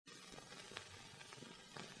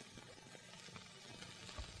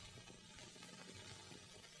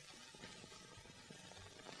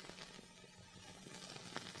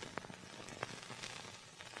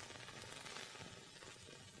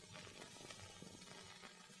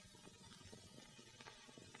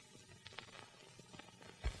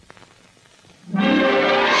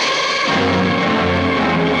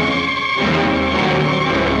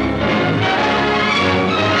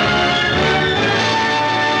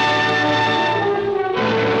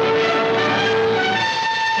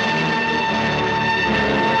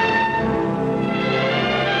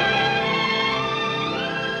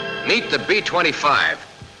the B-25,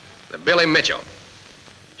 the Billy Mitchell.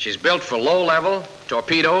 She's built for low-level,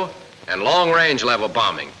 torpedo, and long-range level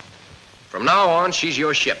bombing. From now on, she's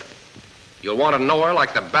your ship. You'll want to know her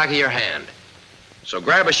like the back of your hand. So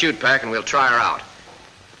grab a chute pack and we'll try her out.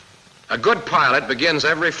 A good pilot begins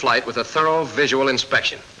every flight with a thorough visual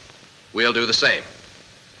inspection. We'll do the same.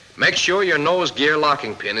 Make sure your nose gear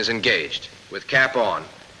locking pin is engaged, with cap on.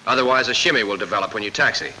 Otherwise, a shimmy will develop when you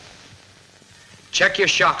taxi. Check your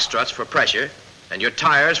shock struts for pressure and your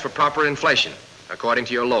tires for proper inflation, according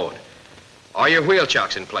to your load. Are your wheel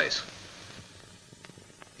chocks in place?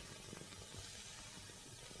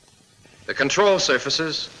 The control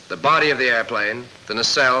surfaces, the body of the airplane, the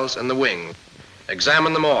nacelles, and the wing.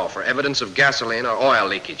 Examine them all for evidence of gasoline or oil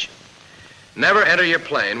leakage. Never enter your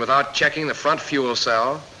plane without checking the front fuel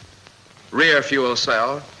cell, rear fuel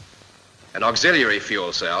cell, and auxiliary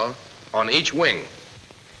fuel cell on each wing.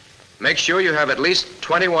 Make sure you have at least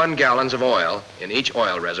 21 gallons of oil in each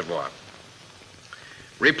oil reservoir.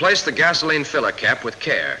 Replace the gasoline filler cap with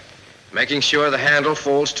care, making sure the handle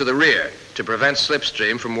folds to the rear to prevent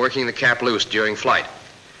slipstream from working the cap loose during flight.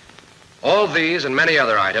 All these and many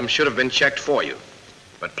other items should have been checked for you,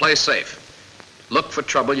 but play safe. Look for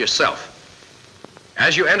trouble yourself.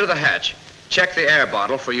 As you enter the hatch, check the air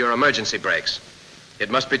bottle for your emergency brakes. It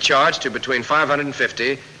must be charged to between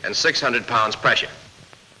 550 and 600 pounds pressure.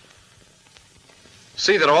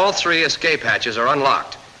 See that all 3 escape hatches are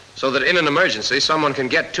unlocked so that in an emergency someone can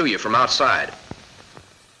get to you from outside.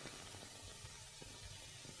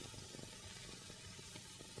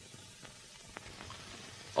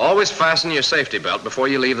 Always fasten your safety belt before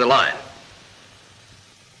you leave the line.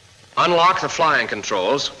 Unlock the flying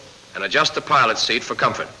controls and adjust the pilot's seat for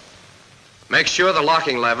comfort. Make sure the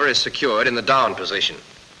locking lever is secured in the down position.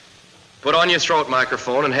 Put on your throat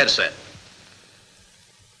microphone and headset.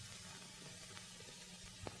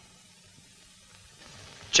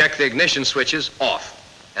 Check the ignition switches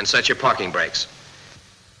off and set your parking brakes.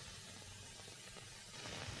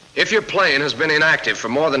 If your plane has been inactive for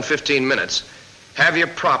more than 15 minutes, have your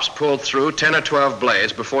props pulled through 10 or 12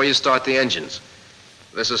 blades before you start the engines.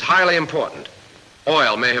 This is highly important.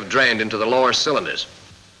 Oil may have drained into the lower cylinders.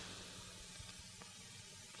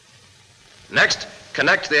 Next,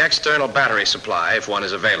 connect the external battery supply, if one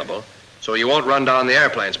is available, so you won't run down the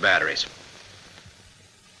airplane's batteries.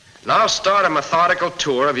 Now start a methodical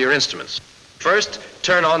tour of your instruments. First,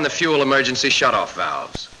 turn on the fuel emergency shutoff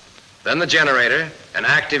valves, then the generator and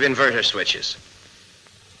active inverter switches.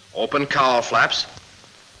 Open cowl flaps,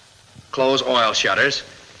 close oil shutters,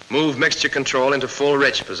 move mixture control into full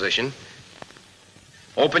rich position.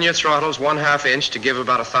 Open your throttles 1/2 inch to give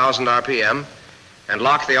about 1,000 RPM and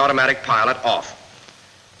lock the automatic pilot off.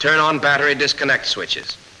 Turn on battery disconnect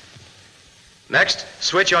switches. Next,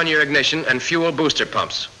 switch on your ignition and fuel booster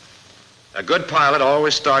pumps. A good pilot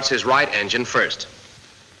always starts his right engine first.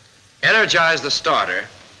 Energize the starter,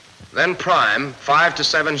 then prime 5 to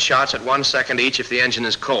 7 shots at 1 second each if the engine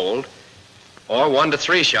is cold, or 1 to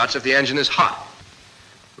 3 shots if the engine is hot.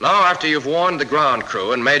 Now, after you've warned the ground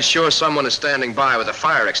crew and made sure someone is standing by with a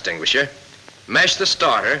fire extinguisher, mesh the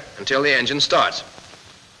starter until the engine starts.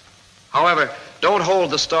 However, don't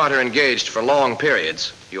hold the starter engaged for long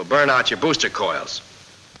periods. You'll burn out your booster coils.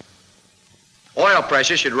 Oil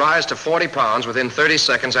pressure should rise to 40 pounds within 30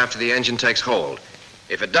 seconds after the engine takes hold.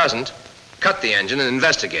 If it doesn't, cut the engine and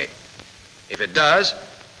investigate. If it does,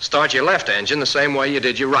 start your left engine the same way you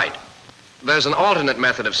did your right. There's an alternate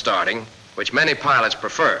method of starting, which many pilots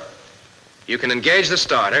prefer. You can engage the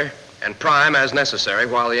starter and prime as necessary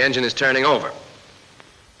while the engine is turning over.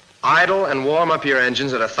 Idle and warm up your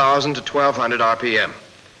engines at 1,000 to 1,200 RPM.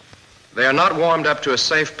 They are not warmed up to a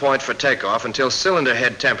safe point for takeoff until cylinder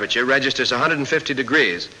head temperature registers 150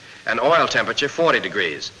 degrees and oil temperature 40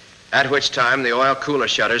 degrees, at which time the oil cooler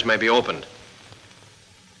shutters may be opened.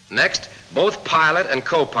 Next, both pilot and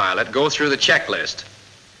co-pilot go through the checklist,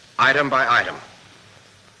 item by item.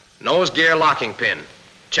 Nose gear locking pin,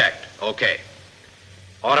 checked, okay.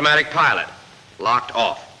 Automatic pilot, locked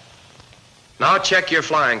off. Now check your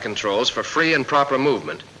flying controls for free and proper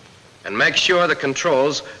movement and make sure the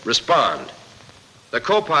controls respond. The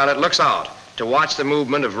co-pilot looks out to watch the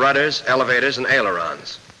movement of rudders, elevators, and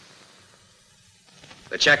ailerons.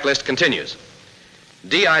 The checklist continues.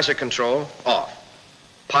 De-icer control, off.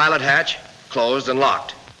 Pilot hatch, closed and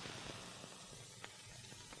locked.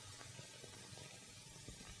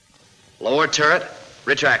 Lower turret,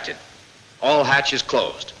 retracted. All hatches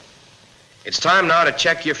closed. It's time now to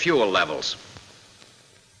check your fuel levels.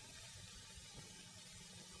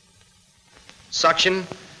 Suction,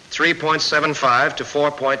 3.75 to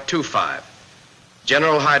 4.25.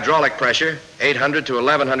 General hydraulic pressure, 800 to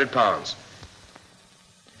 1,100 pounds.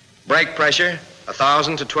 Brake pressure,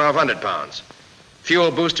 1,000 to 1,200 pounds.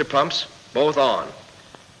 Fuel booster pumps, both on.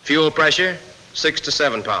 Fuel pressure, 6 to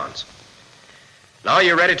 7 pounds. Now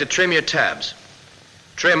you're ready to trim your tabs.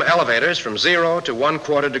 Trim elevators from 0 to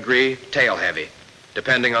 1/4 degree tail heavy,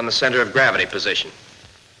 depending on the center of gravity position.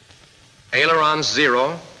 Ailerons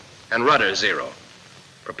 0 and rudder 0.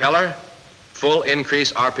 Propeller, full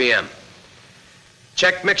increase RPM.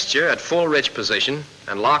 Check mixture at full rich position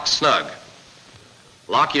and lock snug.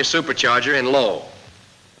 Lock your supercharger in low.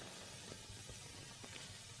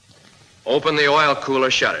 Open the oil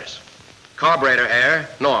cooler shutters. Carburetor air,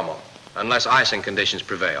 normal, unless icing conditions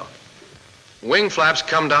prevail. Wing flaps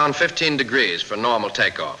come down 15 degrees for normal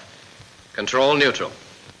takeoff. Control neutral.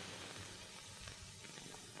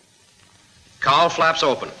 Cowl flaps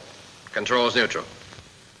open. Controls neutral.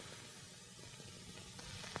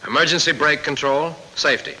 Emergency brake control,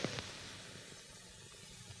 safety.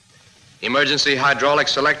 Emergency hydraulic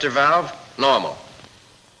selector valve, normal.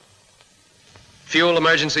 Fuel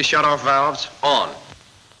emergency shutoff valves, on.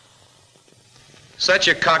 Set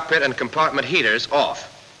your cockpit and compartment heaters off.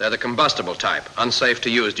 They're the combustible type, unsafe to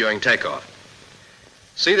use during takeoff.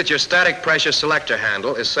 See that your static pressure selector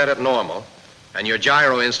handle is set at normal and your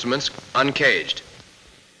gyro instruments uncaged.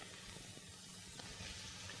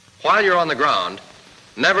 While you're on the ground,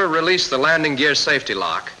 never release the landing gear safety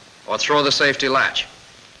lock or throw the safety latch.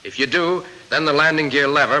 If you do, then the landing gear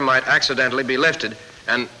lever might accidentally be lifted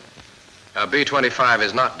and a B-25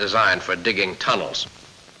 is not designed for digging tunnels.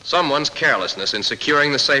 Someone's carelessness in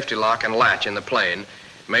securing the safety lock and latch in the plane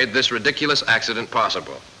made this ridiculous accident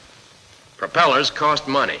possible. Propellers cost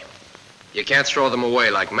money. You can't throw them away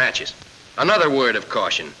like matches. Another word of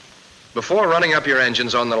caution. Before running up your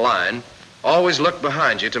engines on the line, always look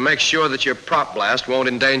behind you to make sure that your prop blast won't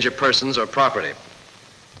endanger persons or property.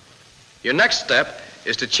 Your next step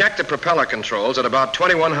is to check the propeller controls at about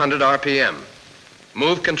 2,100 RPM.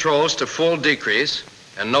 Move controls to full decrease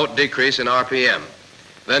and note decrease in RPM.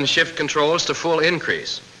 Then shift controls to full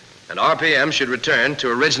increase, and RPM should return to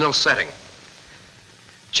original setting.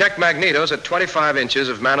 Check magnetos at 25 inches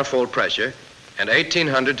of manifold pressure and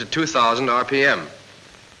 1,800 to 2,000 RPM.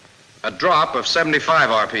 A drop of 75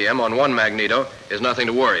 RPM on one magneto is nothing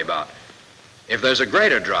to worry about. If there's a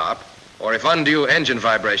greater drop, or if undue engine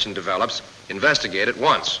vibration develops, investigate at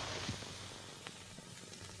once.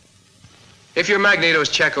 If your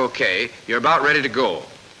magnetos check okay, you're about ready to go.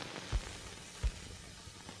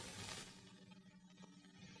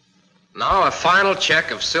 Now a final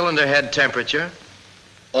check of cylinder head temperature,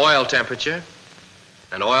 oil temperature,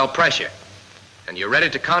 and oil pressure. And you're ready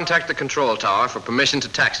to contact the control tower for permission to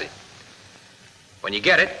taxi. When you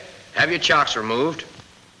get it, have your chocks removed.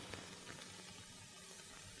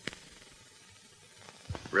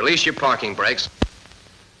 Release your parking brakes,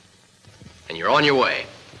 and you're on your way.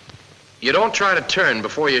 You don't try to turn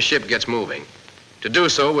before your ship gets moving. To do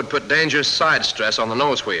so would put dangerous side stress on the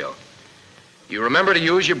nose wheel. You remember to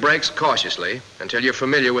use your brakes cautiously until you're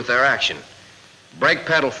familiar with their action. Brake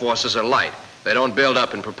pedal forces are light. They don't build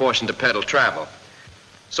up in proportion to pedal travel.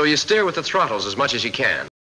 So you steer with the throttles as much as you can.